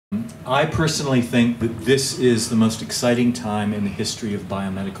I personally think that this is the most exciting time in the history of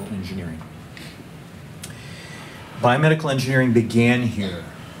biomedical engineering. Biomedical engineering began here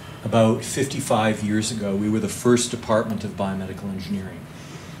about 55 years ago. We were the first department of biomedical engineering.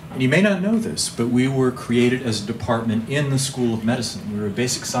 And you may not know this, but we were created as a department in the School of Medicine. We were a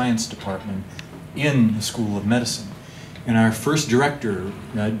basic science department in the School of Medicine. And our first director,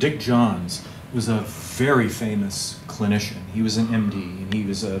 Dick Johns, was a very famous clinician. He was an MD, and he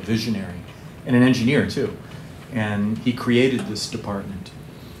was a visionary, and an engineer too. And he created this department.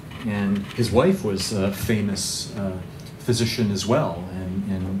 And his wife was a famous physician as well,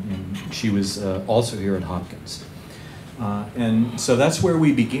 and she was also here at Hopkins. And so that's where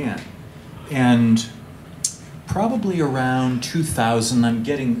we began. And probably around 2000, I'm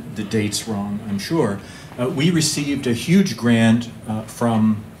getting the dates wrong, I'm sure, we received a huge grant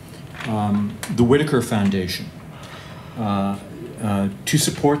from the Whitaker Foundation to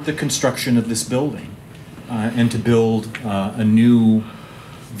support the construction of this building and to build a new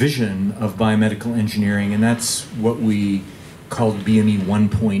vision of biomedical engineering, and that's what we called BME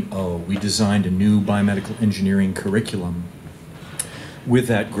 1.0. We designed a new biomedical engineering curriculum with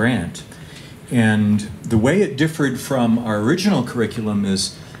that grant. And the way it differed from our original curriculum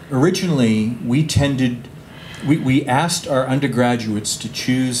is, originally we asked our undergraduates to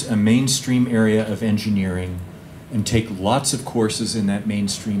choose a mainstream area of engineering and take lots of courses in that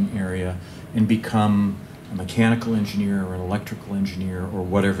mainstream area and become a mechanical engineer or an electrical engineer or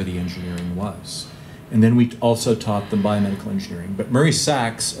whatever the engineering was. And then we also taught them biomedical engineering. But Murray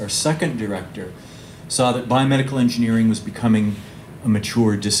Sachs, our second director, saw that biomedical engineering was becoming a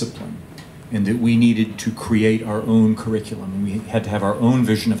mature discipline and that we needed to create our own curriculum, and we had to have our own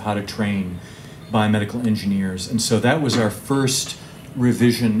vision of how to train biomedical engineers. And so that was our first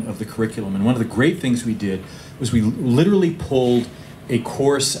revision of the curriculum. And one of the great things we did was we literally pulled a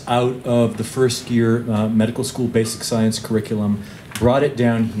course out of the first year medical school basic science curriculum, brought it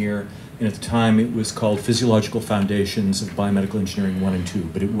down here, and at the time it was called Physiological Foundations of Biomedical Engineering 1 and 2,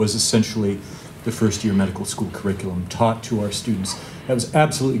 but it was essentially the first year medical school curriculum taught to our students. That was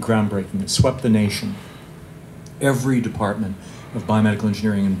absolutely groundbreaking. It swept the nation. Every department of biomedical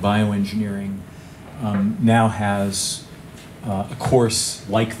engineering and bioengineering now has a course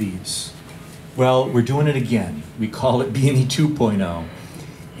like these. Well, we're doing it again. We call it BME 2.0,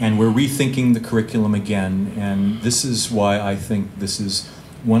 and we're rethinking the curriculum again, and this is why I think this is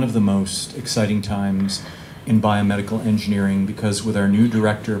one of the most exciting times in biomedical engineering, because with our new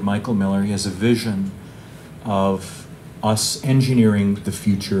director, Michael Miller, he has a vision of us engineering the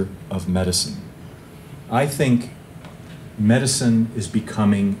future of medicine. I think medicine is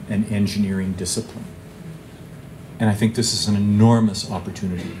becoming an engineering discipline. And I think this is an enormous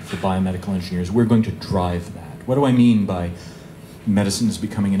opportunity for biomedical engineers. We're going to drive that. What do I mean by medicine is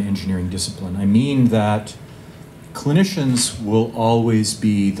becoming an engineering discipline? I mean that clinicians will always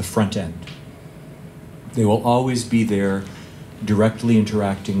be the front end. They will always be there directly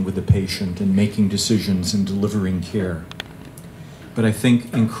interacting with the patient and making decisions and delivering care. But I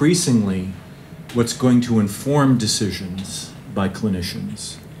think increasingly what's going to inform decisions by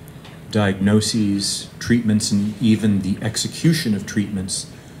clinicians, diagnoses, treatments, and even the execution of treatments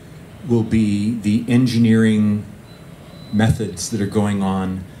will be the engineering methods that are going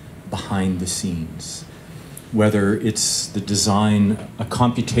on behind the scenes. Whether it's the design, a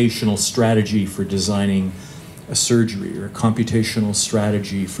computational strategy for designing a surgery or a computational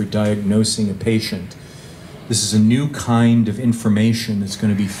strategy for diagnosing a patient. This is a new kind of information that's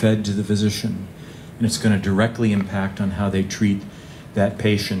going to be fed to the physician, and it's going to directly impact on how they treat that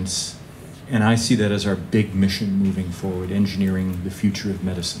patient. And I see that as our big mission moving forward, engineering the future of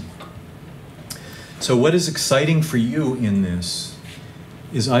medicine. So what is exciting for you in this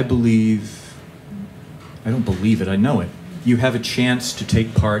is I don't believe it, I know it. You have a chance to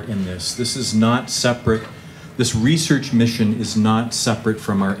take part in this. This is not separate. This research mission is not separate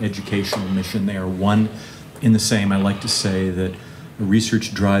from our educational mission. They are one in the same. I like to say that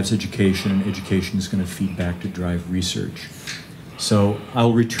research drives education, and education is going to feed back to drive research. So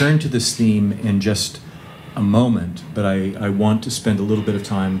I'll return to this theme in just a moment, but I want to spend a little bit of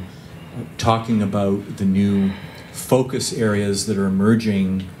time talking about the new focus areas that are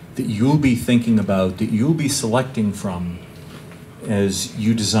emerging that you'll be thinking about, that you'll be selecting from as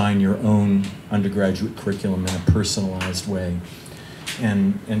you design your own undergraduate curriculum in a personalized way.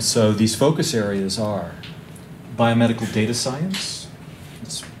 And so these focus areas are biomedical data science.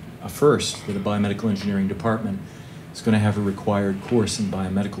 It's a first for the biomedical engineering department. It's going to have a required course in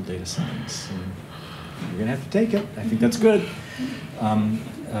biomedical data science. And you're going to have to take it. I think that's good.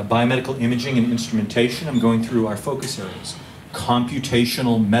 Biomedical imaging and instrumentation. I'm going through our focus areas.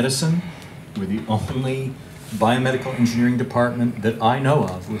 computational medicine. We're the only biomedical engineering department that I know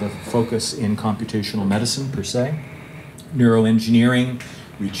of with a focus in computational medicine per se, neuroengineering,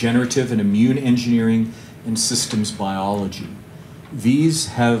 regenerative and immune engineering, and systems biology. These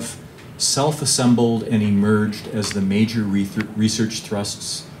have self-assembled and emerged as the major research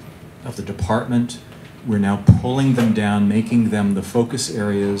thrusts of the department. We're now pulling them down, making them the focus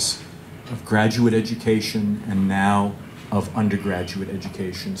areas of graduate education and now of undergraduate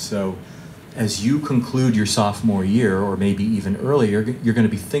education. So as you conclude your sophomore year, or maybe even earlier, you're going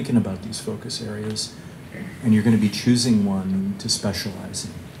to be thinking about these focus areas, and you're going to be choosing one to specialize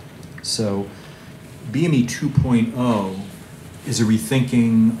in. So BME 2.0 is a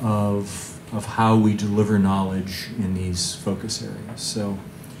rethinking of how we deliver knowledge in these focus areas. So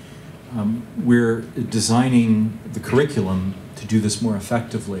we're designing the curriculum to do this more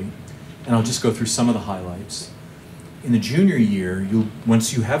effectively, and I'll just go through some of the highlights. In the junior year,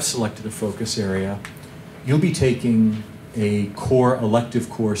 once you have selected a focus area, you'll be taking a core elective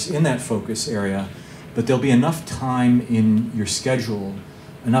course in that focus area, but there'll be enough time in your schedule,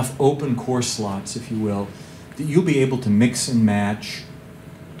 enough open course slots, if you will, that you'll be able to mix and match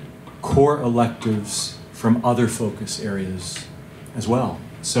core electives from other focus areas as well.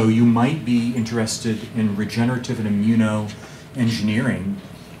 So you might be interested in regenerative and immunoengineering.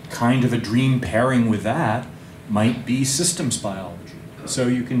 Kind of a dream pairing with that might be systems biology. So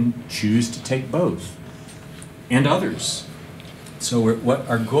you can choose to take both, and others. So what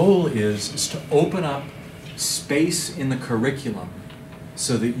our goal is to open up space in the curriculum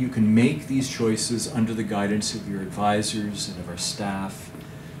so that you can make these choices under the guidance of your advisors and of our staff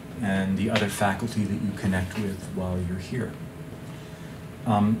and the other faculty that you connect with while you're here.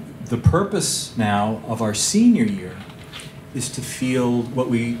 The purpose now of our senior year is to field what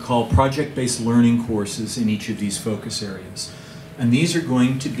we call project-based learning courses in each of these focus areas. And these are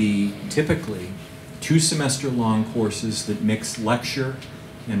going to be typically 2-semester-long courses that mix lecture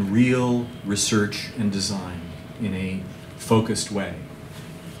and real research and design in a focused way.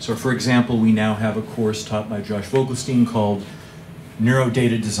 So for example, we now have a course taught by Josh Vogelstein called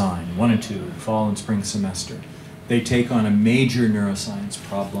Neurodata Design, 1 and 2, fall and spring semester. They take on a major neuroscience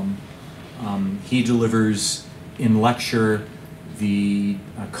problem. He delivers in lecture the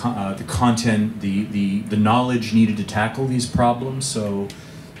content, the knowledge needed to tackle these problems. So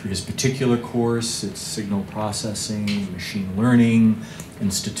for his particular course, it's signal processing, machine learning,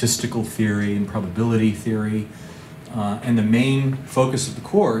 and statistical theory and probability theory. And the main focus of the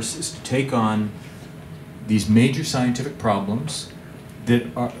course is to take on these major scientific problems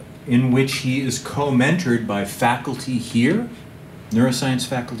in which he is co-mentored by faculty here, neuroscience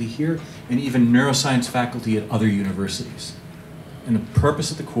faculty here, and even neuroscience faculty at other universities. And the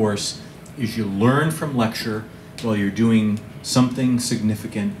purpose of the course is you learn from lecture while you're doing something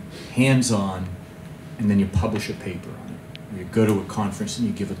significant, hands-on, and then you publish a paper on it. Or you go to a conference and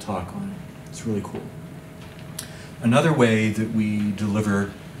you give a talk on it. It's really cool. Another way that we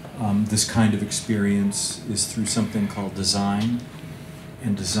deliver this kind of experience is through something called Design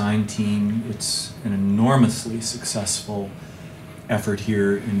and Design Team. It's an enormously successful effort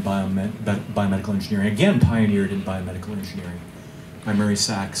here in biomedical engineering, again pioneered in biomedical engineering by Murray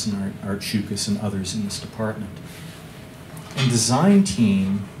Sachs and Art Shukas and others in this department. And Design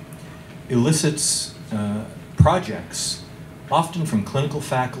Team elicits projects, often from clinical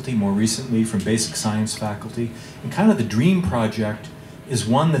faculty, more recently from basic science faculty, and kind of the dream project is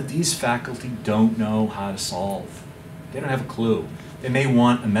one that these faculty don't know how to solve. They don't have a clue. They may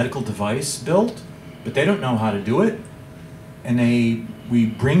want a medical device built, but they don't know how to do it. And we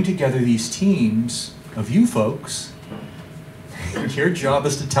bring together these teams of you folks. Your job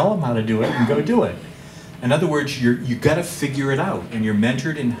is to tell them how to do it and go do it. In other words, you got to figure it out, and you're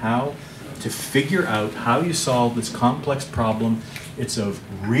mentored in how to figure out how you solve this complex problem. It's of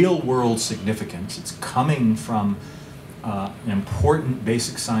real-world significance. It's coming from an important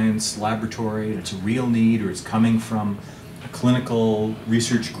basic science laboratory, and it's a real need, or it's coming from a clinical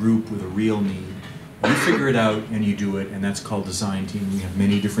research group with a real need. You figure it out and you do it, and that's called Design Team. We have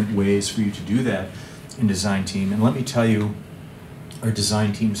many different ways for you to do that in Design Team. And let me tell you, our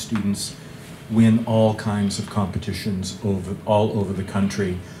Design Team students win all kinds of competitions all over the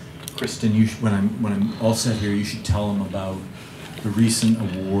country. Kristen, when I'm all set here, you should tell them about the recent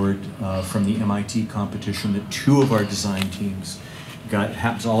award from the MIT competition that 2 of our design teams got. It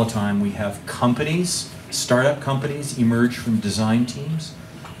happens all the time. We have companies, startup companies emerge from design teams,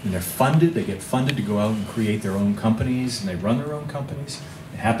 and they're funded. They get funded to go out and create their own companies, and they run their own companies.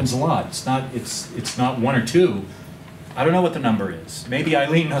 It happens a lot. It's not 1 or 2. I don't know what the number is. Maybe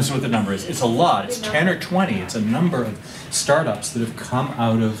Eileen knows what the number is. It's a lot. It's 10 or 20. It's a number of startups that have come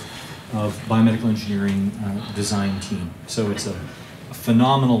out of biomedical engineering design team. So it's a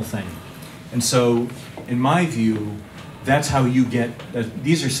phenomenal thing. And so, in my view, that's how you get,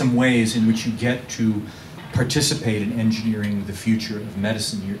 these are some ways in which you get to participate in engineering the future of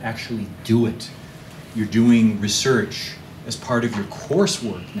medicine. You actually do it. You're doing research as part of your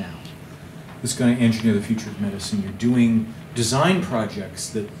coursework now that's going to engineer the future of medicine. You're doing design projects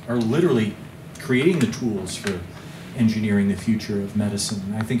that are literally creating the tools for engineering the future of medicine.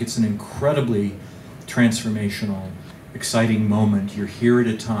 And I think it's an incredibly transformational, exciting moment. You're here at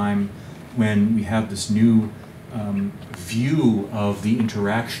a time when we have this new view of the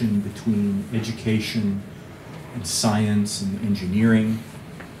interaction between education and science and engineering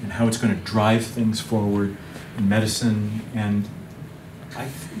and how it's going to drive things forward in medicine. And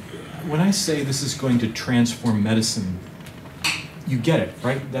when I say this is going to transform medicine, you get it,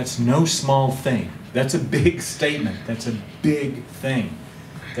 right? That's no small thing. That's a big statement. That's a big thing.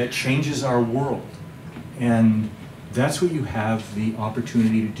 That changes our world. And that's what you have the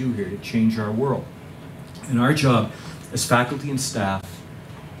opportunity to do here, to change our world. And our job as faculty and staff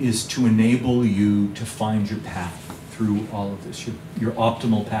is to enable you to find your path through all of this, your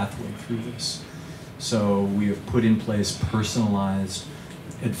optimal pathway through this. So we have put in place personalized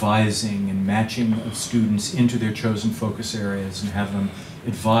advising and matching of students into their chosen focus areas and have them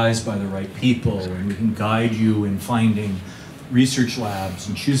advised by the right people, and we can guide you in finding research labs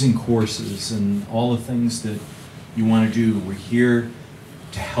and choosing courses and all the things that you want to do. We're here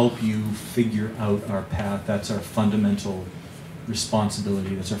to help you figure out our path. That's our fundamental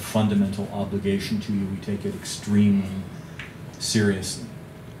responsibility. That's our fundamental obligation to you. We take it extremely seriously.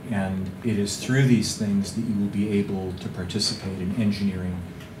 And it is through these things that you will be able to participate in engineering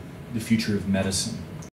the future of medicine.